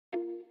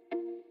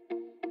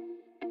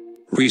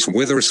Reese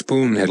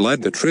Witherspoon had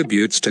led the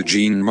tributes to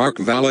Jean Marc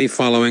Vallee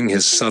following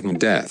his sudden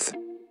death.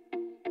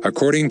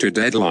 According to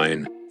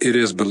Deadline, it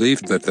is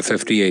believed that the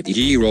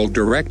 58-year-old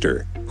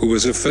director, who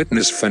was a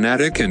fitness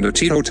fanatic and a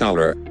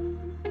teetotaler,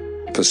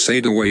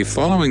 passed away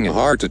following a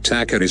heart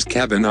attack at his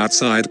cabin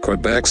outside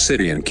Quebec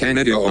City in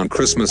Canada on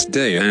Christmas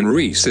Day, and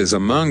Reese is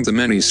among the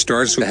many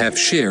stars who have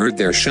shared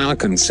their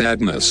shock and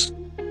sadness.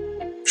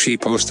 She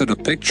posted a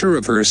picture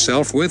of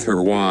herself with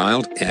her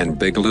Wild and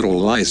Big Little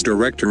Lies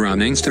director on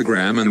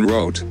Instagram and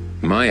wrote,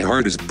 "My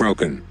heart is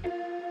broken.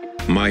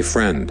 My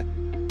friend.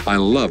 I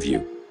love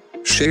you."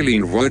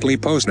 Shailene Woodley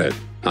posted,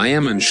 "I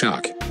am in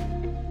shock.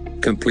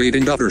 Complete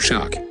and utter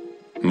shock.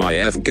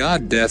 My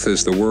God, death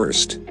is the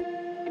worst.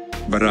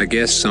 But I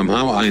guess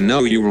somehow I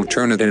know you will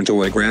turn it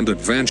into a grand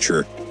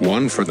adventure,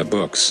 one for the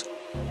books.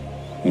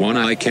 One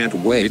I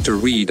can't wait to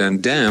read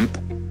and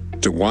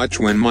to watch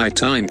when my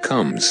time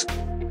comes.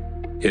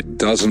 It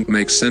doesn't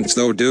make sense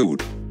though,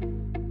 dude.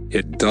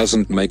 It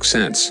doesn't make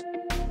sense.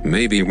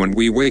 Maybe when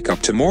we wake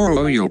up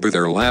tomorrow you'll be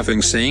there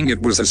laughing, saying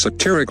it was a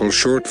satirical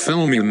short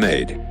film you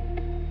made.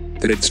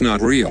 That it's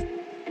not real."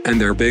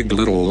 And their Big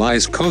Little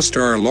Lies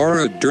co-star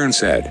Laura Dern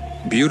said,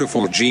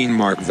 "Beautiful Jean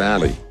Marc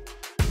Vallee.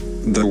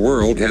 The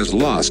world has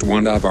lost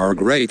one of our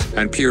great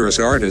and purest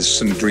artists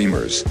and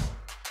dreamers.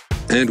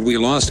 And we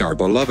lost our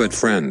beloved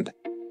friend.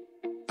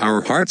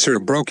 Our hearts are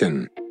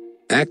broken."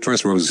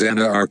 Actress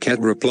Rosanna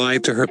Arquette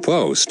replied to her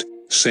post,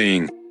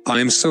 saying,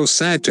 "I'm so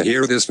sad to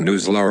hear this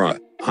news, Laura.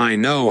 I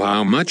know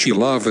how much you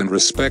love and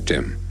respect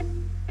him.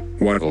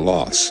 What a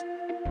loss.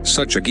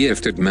 Such a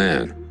gifted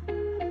man.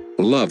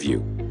 Love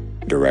you."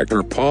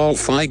 Director Paul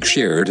Feig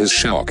shared his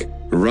shock,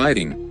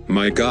 writing,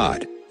 "My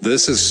God,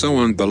 this is so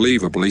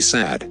unbelievably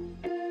sad.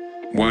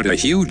 What a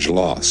huge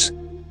loss.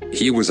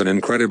 He was an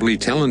incredibly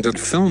talented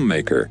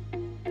filmmaker."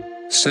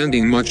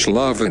 Sending much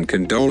love and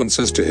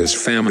condolences to his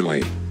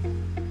family.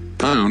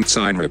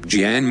 Rip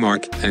Jean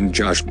Marc and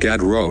Josh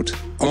Gad wrote,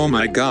 "Oh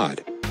my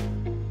God.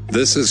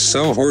 This is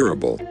so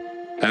horrible.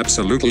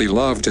 Absolutely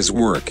loved his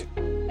work.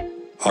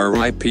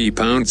 R.I.P.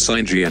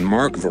 Jean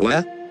Marc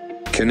Vallée."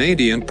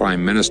 Canadian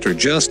Prime Minister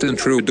Justin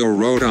Trudeau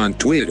wrote on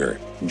Twitter,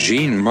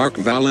 "Jean Marc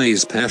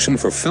Vallee's passion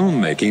for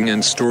filmmaking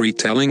and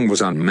storytelling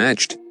was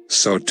unmatched,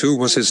 so too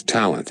was his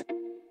talent.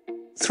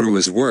 Through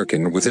his work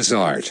and with his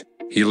art,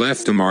 he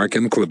left a mark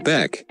in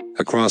Quebec,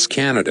 across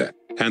Canada,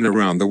 and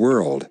around the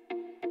world.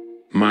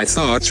 My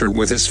thoughts are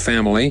with his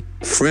family,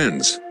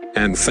 friends,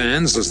 and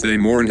fans as they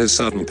mourn his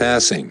sudden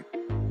passing."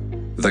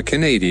 The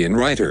Canadian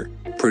writer,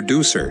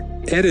 producer,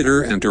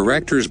 editor and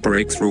director's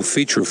breakthrough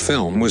feature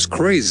film was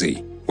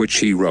Crazy, which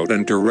he wrote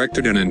and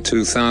directed in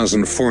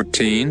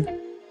 2014.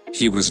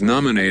 He was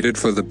nominated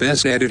for the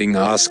Best Editing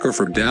Oscar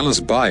for Dallas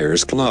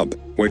Buyers Club,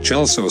 which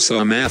also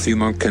saw Matthew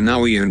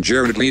McConaughey and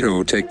Jared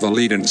Leto take the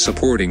lead in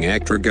supporting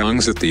actor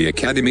gongs at the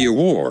Academy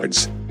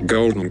Awards,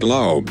 Golden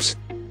Globes,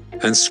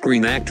 and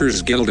Screen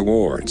Actors Guild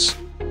Awards.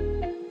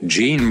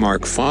 Jean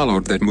Marc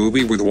followed that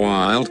movie with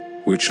Wild,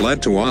 which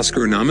led to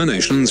Oscar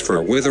nominations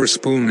for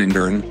Witherspoon and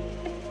Dern,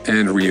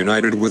 and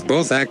reunited with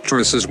both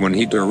actresses when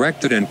he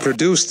directed and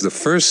produced the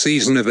first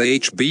season of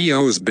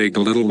HBO's Big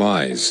Little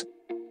Lies.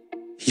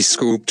 He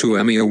scooped 2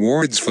 Emmy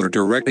Awards for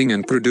directing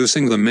and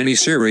producing the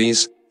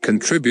miniseries,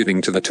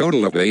 contributing to the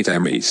total of 8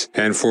 Emmys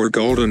and 4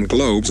 Golden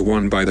Globes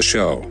won by the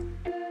show.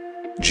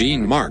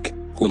 Jean Marc,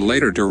 who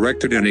later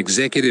directed and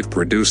executive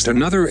produced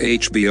another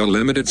HBO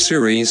limited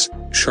series,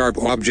 Sharp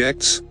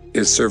Objects,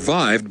 is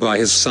survived by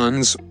his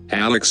sons,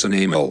 Alex and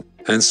Emil,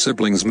 and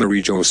siblings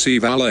Marie-Josée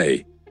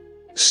Vallée,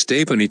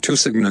 Stephanie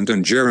Toussaint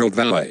and Gerald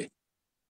Vallée.